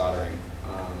hand soldering.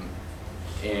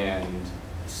 And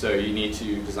so you need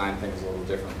to design things a little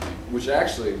differently, which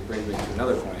actually brings me to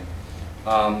another point.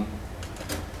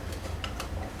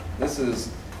 This is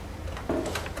a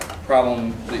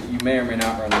problem that you may or may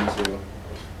not run into.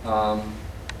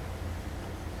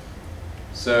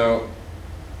 So,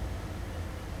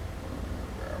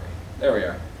 where are we? There we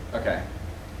are. Okay.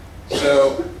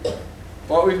 So,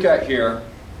 what we've got here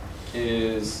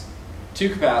is 2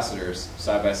 capacitors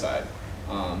side by side.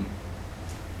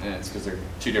 And it's because they're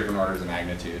 2 different orders of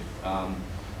magnitude.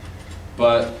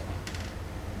 But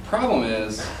the problem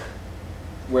is,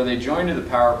 where they join to the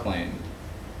power plane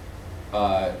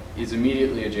is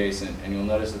immediately adjacent, and you'll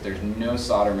notice that there's no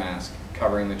solder mask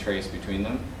covering the trace between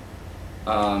them.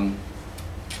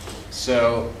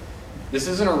 So this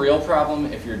isn't a real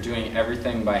problem if you're doing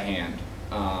everything by hand.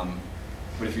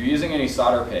 But if you're using any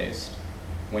solder paste,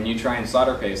 when you try and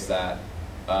solder paste that,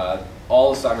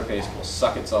 all the solder paste will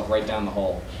suck itself right down the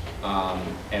hole,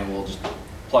 and will just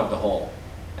plug the hole.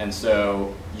 And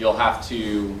so you'll have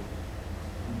to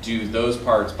do those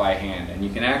parts by hand. And you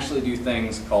can actually do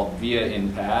things called via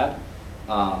in pad,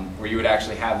 where you would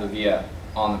actually have the via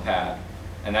on the pad,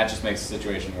 and that just makes the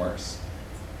situation worse.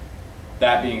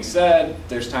 That being said,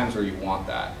 there's times where you want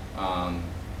that.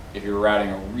 If you're routing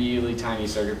a really tiny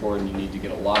circuit board and you need to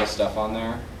get a lot of stuff on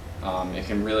there, it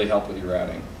can really help with your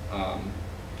routing.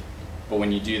 But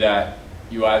when you do that,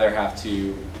 you either have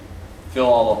to fill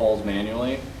all the holes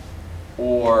manually,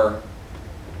 or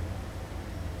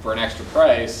for an extra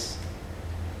price,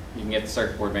 you can get the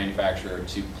circuit board manufacturer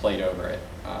to plate over it.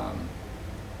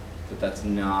 But that's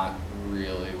not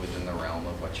really within the realm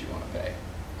of what you want to pay.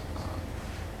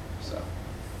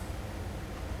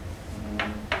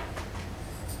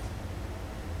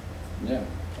 Yeah,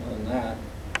 other than that,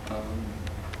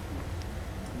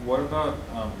 What about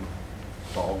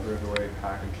ball grid array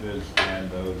packages and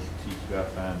those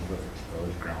TQFNs with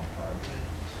exposed ground pads?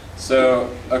 so,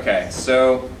 okay,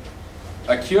 so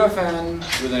a QFN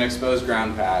with an exposed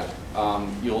ground pad,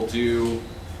 you'll do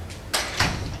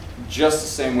just the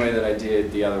same way that I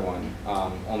did the other one,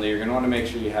 only you're going to want to make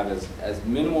sure you have as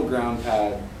minimal ground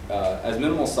pad, as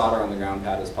minimal solder on the ground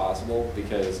pad as possible,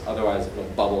 because otherwise it'll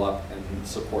bubble up and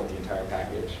support the entire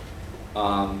package.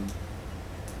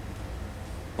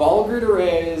 Ball grid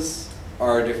arrays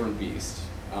are a different beast.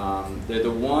 They're the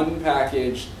one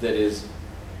package that is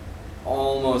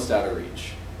almost out of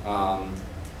reach.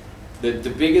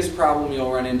 The biggest problem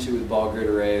you'll run into with ball grid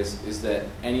arrays is that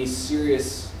any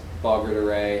serious ball grid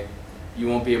array you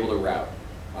won't be able to route,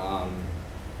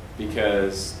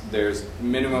 because there's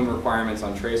minimum requirements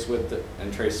on trace width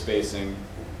and trace spacing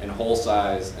and hole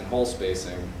size and hole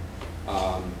spacing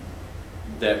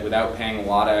that without paying a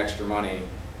lot of extra money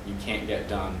you can't get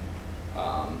done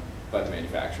by the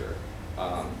manufacturer.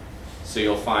 So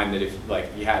you'll find that if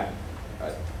you had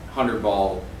a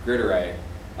 100-ball grid array,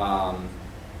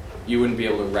 you wouldn't be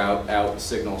able to route out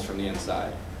signals from the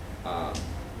inside.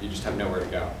 You just have nowhere to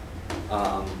go.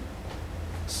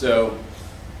 So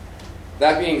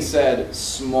that being said,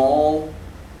 small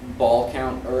ball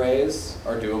count arrays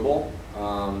are doable,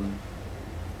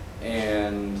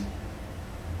 and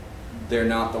they're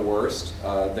not the worst.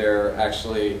 They're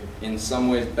actually in some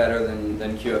ways better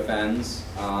than QFNs,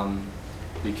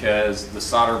 because the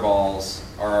solder balls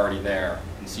are already there,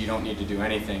 and so you don't need to do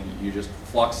anything. You just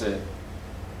flux it,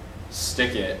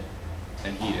 stick it,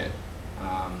 and heat it.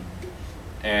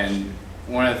 And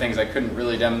one of the things I couldn't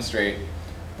really demonstrate,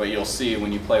 but you'll see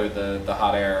when you play with the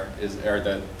hot air or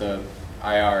the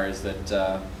IR, is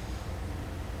that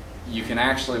you can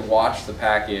actually watch the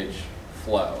package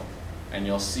flow, and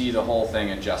you'll see the whole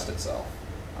thing adjust itself.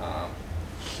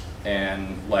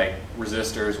 And like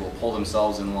resistors will pull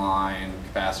themselves in line,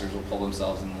 capacitors will pull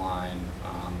themselves in line.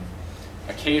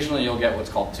 Occasionally you'll get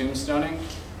what's called tombstoning,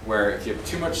 where if you have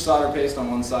too much solder paste on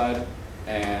one side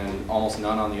and almost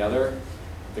none on the other,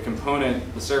 the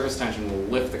surface tension will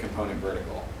lift the component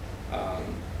vertical.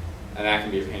 And that can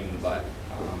be a pain in the butt.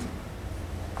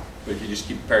 But if you just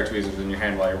keep a pair of tweezers in your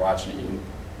hand while you're watching it, you can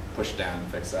push it down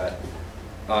and fix that.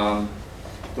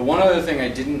 The one other thing I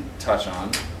didn't touch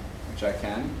on, which I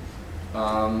can,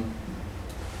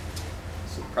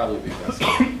 this would probably be best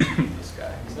this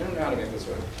guy, because they don't know how to make this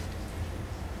work.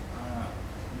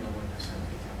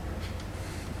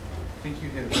 I think you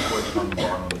hit a switch on the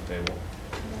bottom of the table.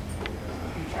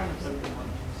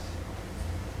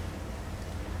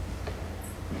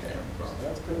 Okay, so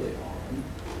that's clearly on.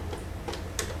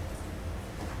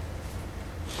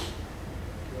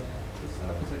 This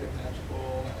setup is like a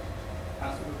magical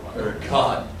password. Oh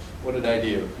God, what did I do?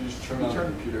 You just turn on the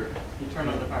computer. You turn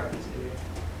on the fire PC.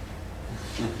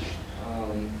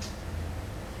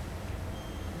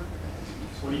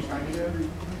 What are you trying to do?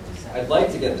 I'd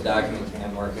like to get the document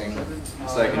cam working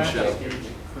so I can show.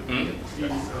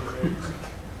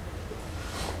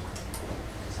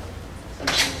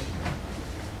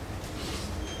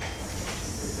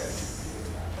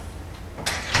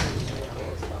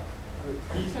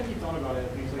 He said he thought about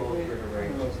it, and he's like, wait,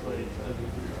 no, it's late.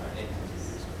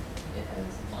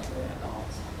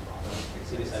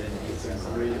 So you decided to use some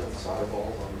solder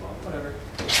balls on the bottom. Whatever.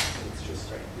 It's just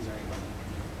these are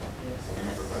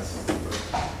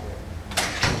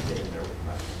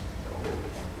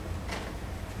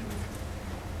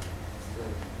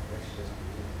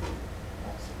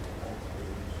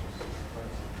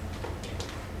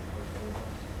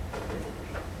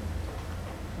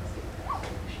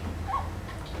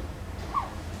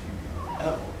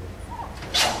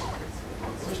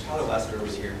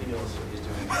was here. He knows what he's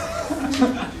doing.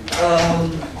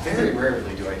 Very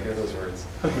rarely do I hear those words.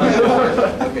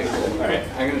 Okay, cool. All right,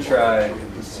 I'm gonna try.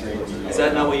 Is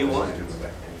that not what you want?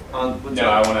 No,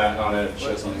 I wanna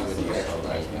show something with you.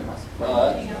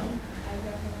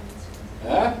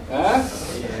 Yeah.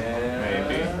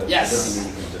 Maybe. Yes.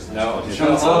 No.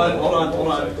 Hold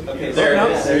on. Okay. There it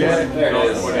is. There it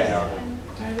is. Okay.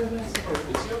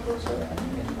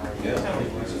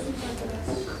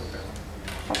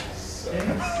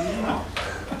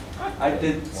 I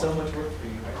did so much work for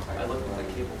you. I looked at the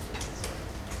cable.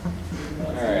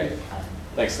 All right.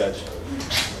 Thanks, Sedge.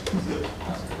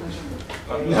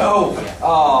 No.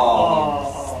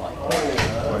 Oh.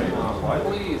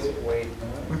 Please wait.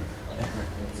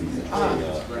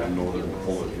 Northern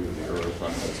Polish use the earth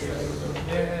on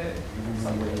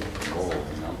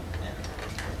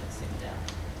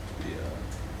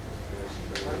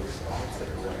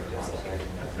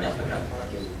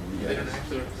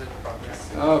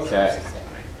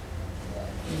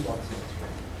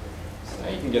So now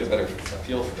you can get a better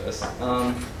feel for this.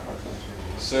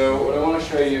 So what I want to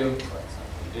show you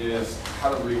is how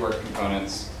to rework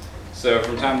components. So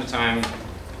from time to time,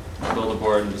 build a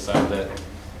board and decide that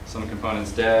some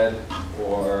component's dead,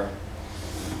 or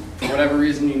for whatever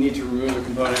reason you need to remove a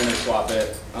component or swap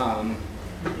it.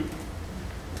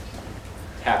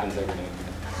 Happens every day.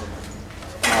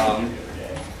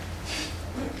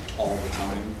 All the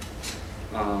time.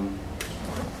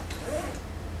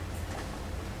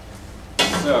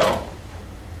 So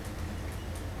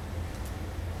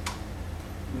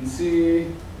you can see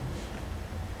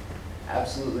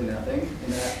absolutely nothing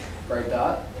in that bright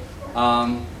dot.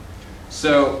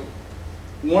 So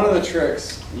one of the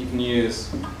tricks you can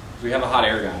use is we have a hot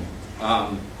air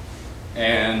gun.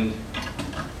 And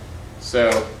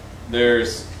so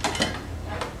there's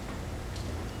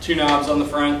two knobs on the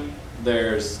front.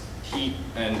 There's heat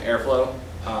and airflow.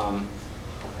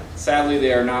 Sadly,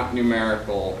 they are not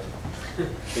numerical.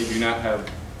 They do not have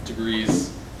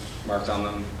degrees marked on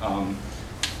them.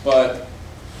 But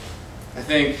I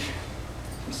think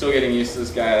I'm still getting used to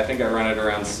this guy. I think I run it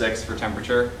around 6 for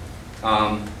temperature.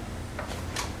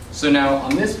 So now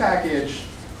on this package,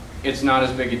 it's not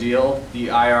as big a deal. The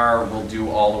IR will do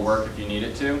all the work if you need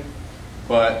it to.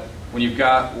 But when you've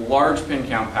got large pin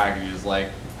count packages, like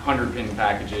 100 pin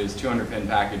packages, 200 pin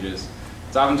packages,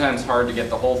 it's oftentimes hard to get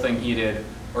the whole thing heated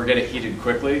or get it heated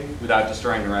quickly without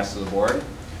destroying the rest of the board.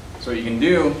 So what you can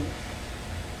do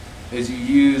is you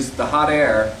use the hot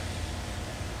air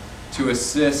to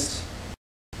assist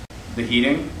the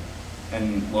heating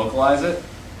and localize it.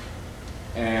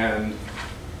 And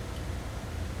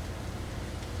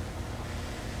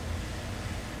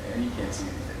you can't see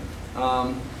anything.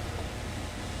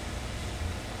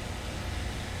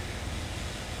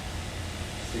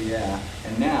 So yeah,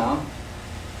 and now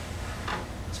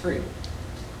it's free.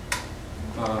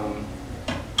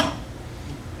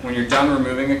 When you're done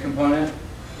removing a component,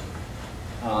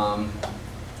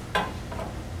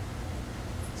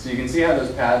 so you can see how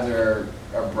those pads are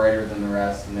brighter than the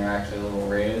rest, and they're actually a little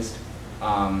raised.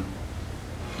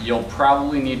 You'll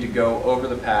probably need to go over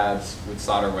the pads with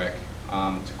solder wick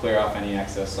to clear off any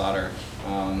excess solder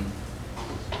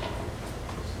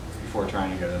before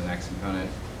trying to go to the next component.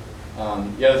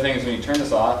 The other thing is when you turn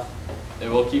this off, it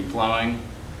will keep flowing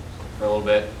for a little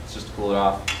bit. It's just to cool it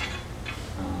off.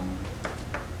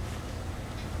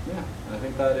 Yeah, I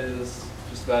think that is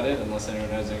just about it, unless anyone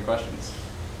has any questions.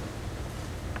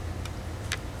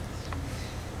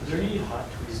 Are there any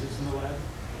hot tweezers in the lab?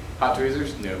 Hot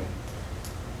tweezers? No.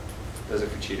 Those are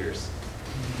for cheaters.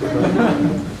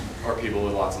 Or people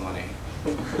with lots of money.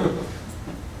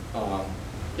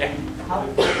 Yeah? How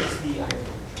big is the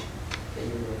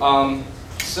iron?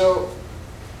 So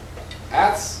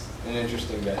that's an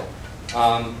interesting bit.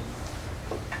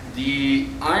 The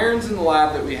irons in the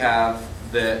lab that we have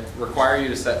that require you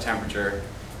to set temperature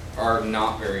are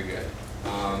not very good.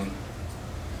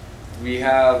 We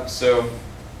have, so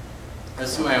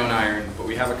this is my own iron, but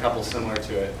we have a couple similar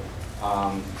to it.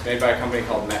 Made by a company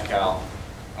called Metcal.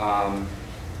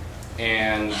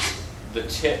 And the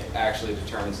tip actually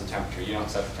determines the temperature. You don't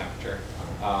set the temperature.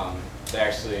 They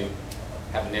actually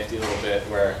have a nifty little bit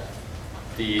where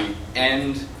the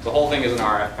whole thing is an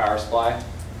RF power supply,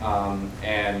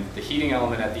 and the heating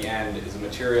element at the end is a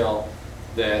material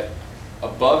that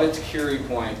above its Curie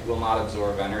point will not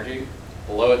absorb energy.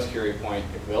 Below its Curie point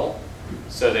it will.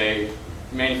 So they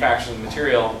manufacture the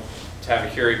material to have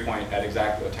a Curie point at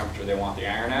exactly what temperature they want the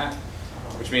iron at,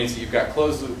 which means that you've got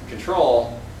closed loop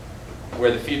control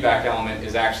where the feedback element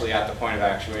is actually at the point of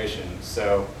actuation.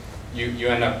 So you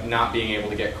end up not being able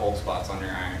to get cold spots on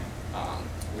your iron,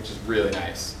 which is really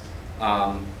nice.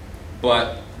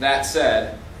 But that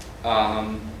said,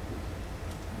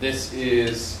 this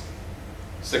is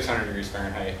 600 degrees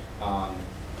Fahrenheit.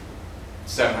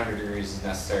 700 degrees is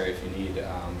necessary if you need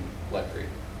lead-free.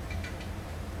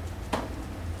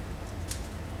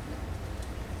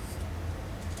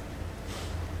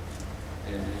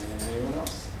 Anyone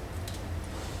else?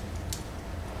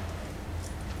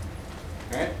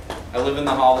 All right. I live in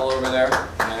the hovel over there,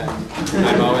 and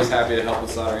I'm always happy to help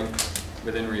with soldering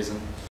within reason.